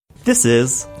This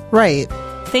is Right.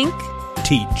 Think.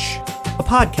 Teach, a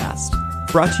podcast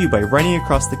brought to you by Writing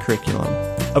Across the Curriculum,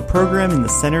 a program in the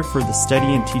Center for the Study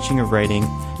and Teaching of Writing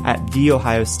at The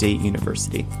Ohio State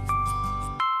University.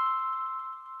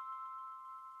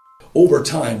 Over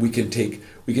time, we can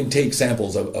take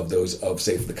samples of those,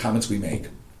 say, the comments we make,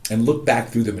 and look back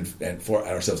through them and for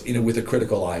ourselves, with a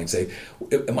critical eye, and say,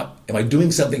 am I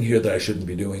doing something here that I shouldn't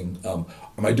be doing?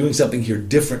 Am I doing something here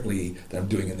differently than I'm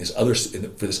doing for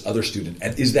this other student?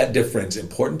 And is that difference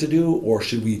important to do, or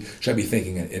should I be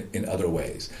thinking in other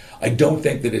ways? I don't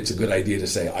think that it's a good idea to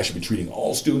say I should be treating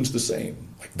all students the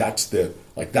same. That's the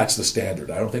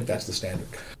standard. I don't think that's the standard.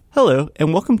 Hello,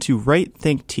 and welcome to Write,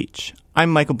 Think, Teach.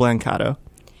 I'm Michael Blancato.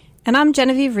 And I'm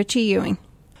Genevieve Ritchie Ewing.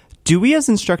 Do we as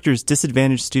instructors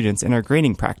disadvantage students in our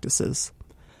grading practices?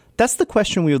 That's the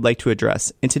question we would like to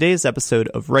address in today's episode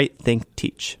of Write, Think,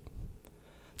 Teach.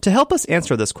 To help us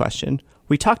answer this question,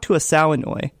 we talked to Asao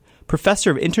Inouye, professor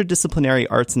of interdisciplinary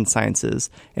arts and sciences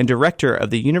and director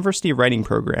of the University Writing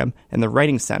Program and the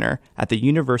Writing Center at the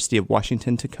University of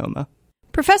Washington-Tacoma.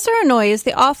 Professor Inouye is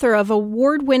the author of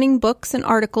award-winning books and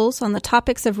articles on the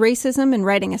topics of racism and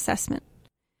writing assessment.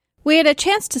 We had a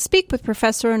chance to speak with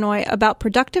Professor Inouye about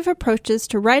productive approaches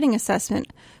to writing assessment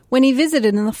when he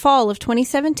visited in the fall of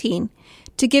 2017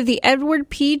 to give the Edward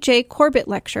P. J. Corbett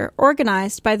Lecture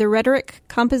organized by the Rhetoric,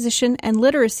 Composition, and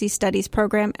Literacy Studies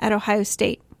program at Ohio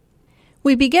State.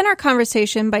 We begin our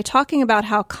conversation by talking about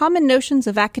how common notions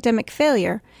of academic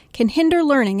failure can hinder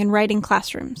learning in writing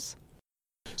classrooms.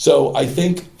 So I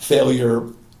think failure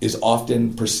is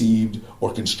often perceived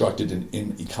or constructed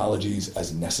in ecologies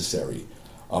as necessary.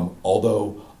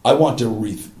 Although I want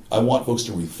folks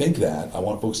to rethink that. I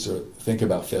want folks to think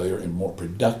about failure in more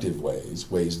productive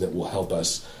ways that will help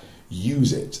us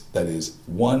use it. That is,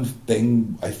 one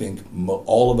thing I think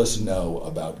all of us know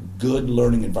about good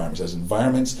learning environments, as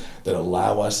environments that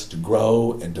allow us to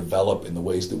grow and develop in the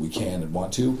ways that we can and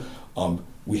want to,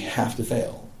 we have to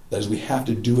fail. That is, we have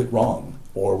to do it wrong,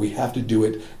 or we have to do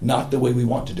it not the way we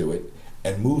want to do it,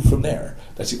 and move from there.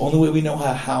 That's the only way we know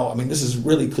how. I mean, this is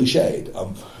really cliched.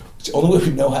 It's the only way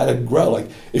we know how to grow. Like,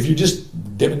 if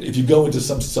you go into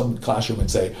some classroom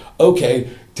and say, okay,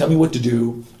 tell me what to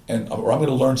do, or I'm going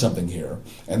to learn something here,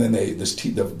 and then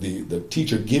the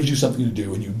teacher gives you something to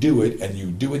do, and you do it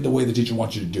the way the teacher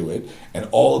wants you to do it, and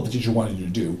all the teacher wanted you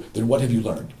to do, then what have you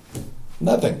learned?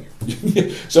 Nothing.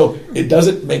 So it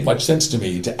doesn't make much sense to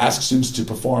me to ask students to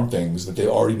perform things that they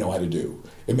already know how to do.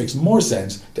 It makes more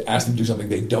sense to ask them to do something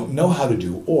they don't know how to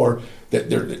do, or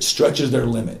that stretches their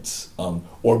limits,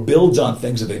 or builds on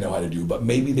things that they know how to do, but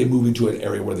maybe they move into an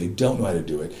area where they don't know how to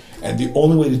do it. And the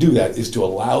only way to do that is to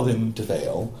allow them to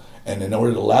fail. And in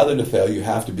order to allow them to fail, you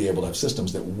have to be able to have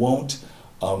systems that won't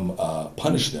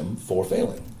punish them for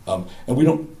failing. And we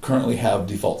don't currently have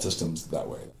default systems that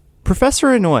way. Professor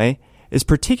Inouye is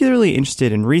particularly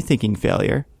interested in rethinking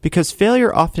failure because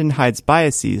failure often hides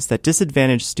biases that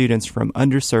disadvantage students from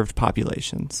underserved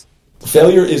populations.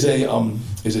 Failure is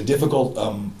a difficult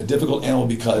animal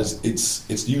because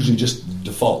it's usually just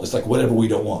default. It's like whatever we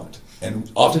don't want,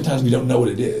 and oftentimes we don't know what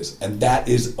it is, and that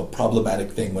is a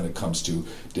problematic thing when it comes to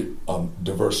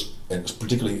diverse and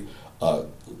particularly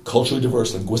culturally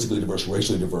diverse, linguistically diverse,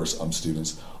 racially diverse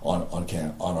students on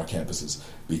our campuses,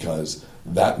 because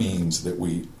that means that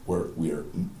we are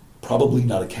probably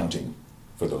not accounting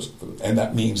for those, and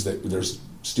that means that there's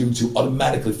students who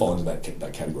automatically fall into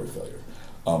that category of failure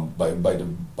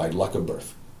by luck of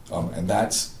birth, and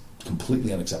that's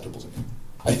completely unacceptable to me.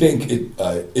 I think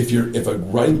if a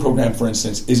writing program, for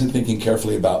instance, isn't thinking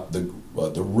carefully about the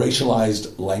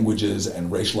racialized languages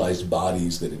and racialized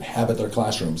bodies that inhabit their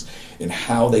classrooms, and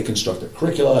how they construct their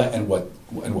curricula and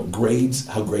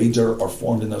how grades are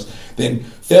formed in those, then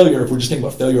failure, if we're just thinking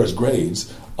about failure as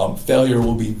grades, failure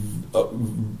will be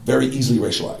very easily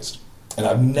racialized. And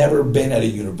I've never been at a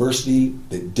university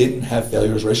that didn't have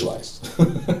failure as racialized.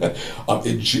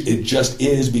 It just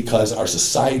is because our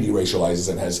society racializes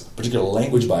and has particular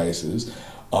language biases.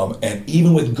 And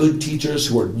even with good teachers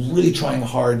who are really trying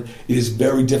hard, it is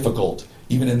very difficult,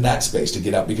 even in that space, to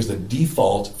get out, because the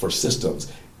default for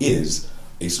systems is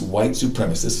a white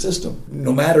supremacist system.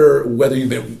 No matter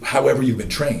however you've been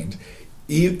trained,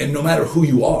 and no matter who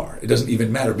you are, it doesn't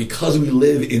even matter, because we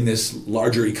live in this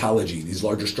larger ecology, these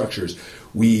larger structures,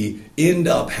 we end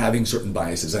up having certain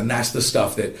biases, and that's the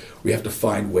stuff that we have to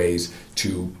find ways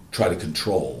to try to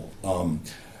control.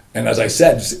 And as I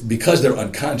said, because they're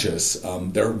unconscious,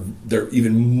 they're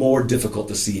even more difficult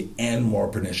to see and more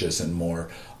pernicious and more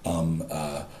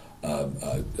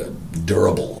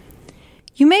durable.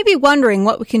 You may be wondering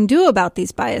what we can do about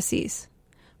these biases.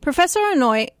 Professor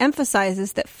Inouye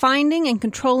emphasizes that finding and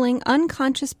controlling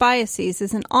unconscious biases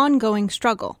is an ongoing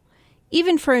struggle,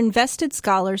 even for invested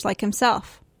scholars like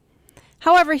himself.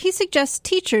 However, he suggests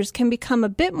teachers can become a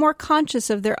bit more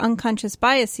conscious of their unconscious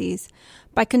biases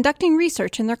by conducting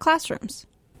research in their classrooms.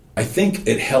 I think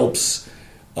it helps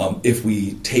if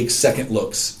we take second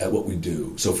looks at what we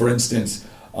do. So, for instance,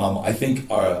 I think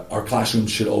our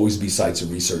classrooms should always be sites of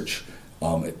research.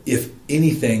 If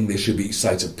anything, they should be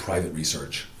sites of private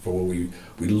research, for where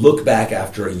we look back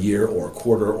after a year or a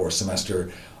quarter or a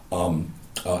semester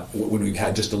when we've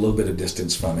had just a little bit of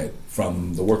distance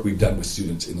from the work we've done with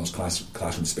students in those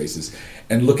classroom spaces,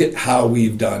 and look at how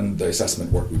we've done the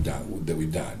assessment work we've done,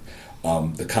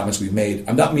 the comments we've made.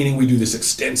 I'm not meaning we do this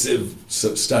extensive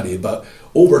study, but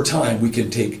over time we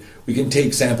can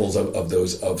take samples of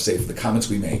those, of say, the comments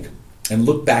we make, and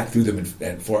look back through them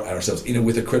and for ourselves,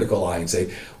 with a critical eye, and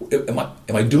say,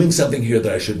 am I doing something here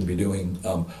that I shouldn't be doing?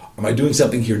 Am I doing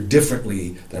something here differently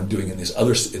than I'm doing for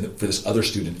this other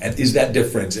student? And is that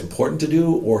difference important to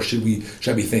do, or should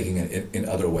I be thinking in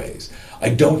other ways? I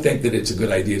don't think that it's a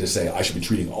good idea to say I should be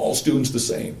treating all students the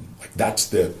same. That's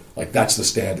the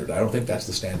standard. I don't think that's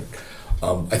the standard.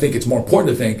 I think it's more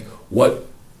important to think,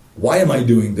 why am I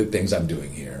doing the things I'm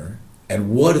doing here?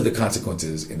 And what are the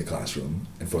consequences in the classroom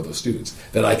and for those students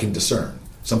that I can discern?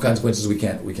 Some consequences we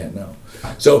can't know.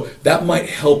 So that might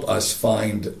help us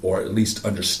find, or at least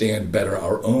understand better,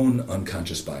 our own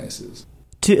unconscious biases.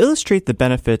 To illustrate the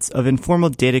benefits of informal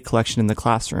data collection in the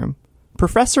classroom,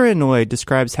 Professor Inouye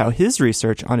describes how his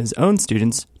research on his own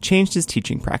students changed his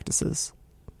teaching practices.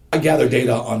 I gather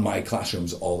data on my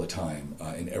classrooms all the time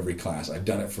in every class. I've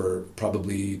done it for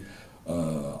probably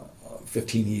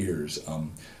 15 years.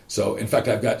 So, in fact,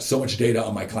 I've got so much data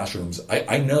on my classrooms.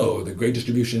 I know the grade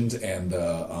distributions and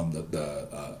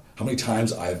how many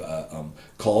times I've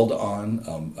called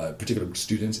on particular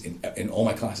students in all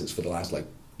my classes for the last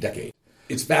decade.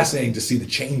 It's fascinating to see the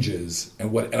changes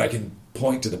and I can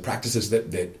point to the practices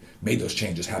that made those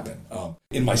changes happen.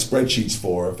 In my spreadsheets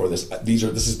for this,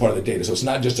 this is part of the data. So it's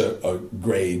not just a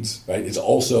grades, right? It's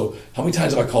also how many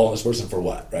times have I called on this person for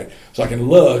what, right? So I can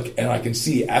look and I can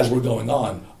see as we're going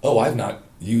on, I've not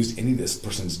used any of this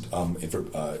person's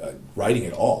writing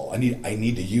at all. I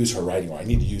need to use her writing, or I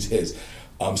need to use his.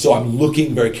 So I'm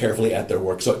looking very carefully at their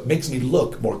work. So it makes me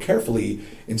look more carefully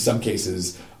in some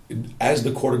cases as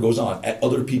the quarter goes on at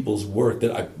other people's work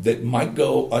that might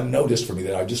go unnoticed for me,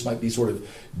 that I just might be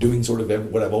doing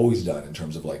what I've always done in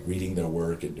terms of reading their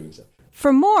work and doing stuff.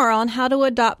 For more on how to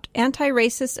adopt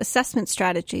anti-racist assessment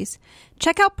strategies,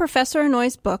 check out Professor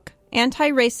Inouye's book,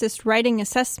 Anti-Racist Writing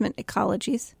Assessment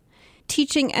Ecologies,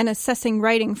 Teaching and Assessing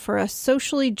Writing for a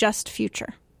Socially Just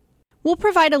Future. We'll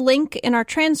provide a link in our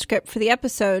transcript for the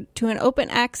episode to an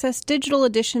open-access digital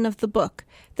edition of the book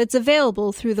that's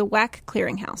available through the WAC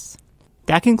Clearinghouse.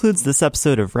 That concludes this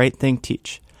episode of Write, Think,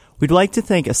 Teach. We'd like to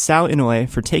thank Asao Inouye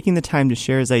for taking the time to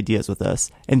share his ideas with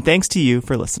us, and thanks to you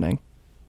for listening.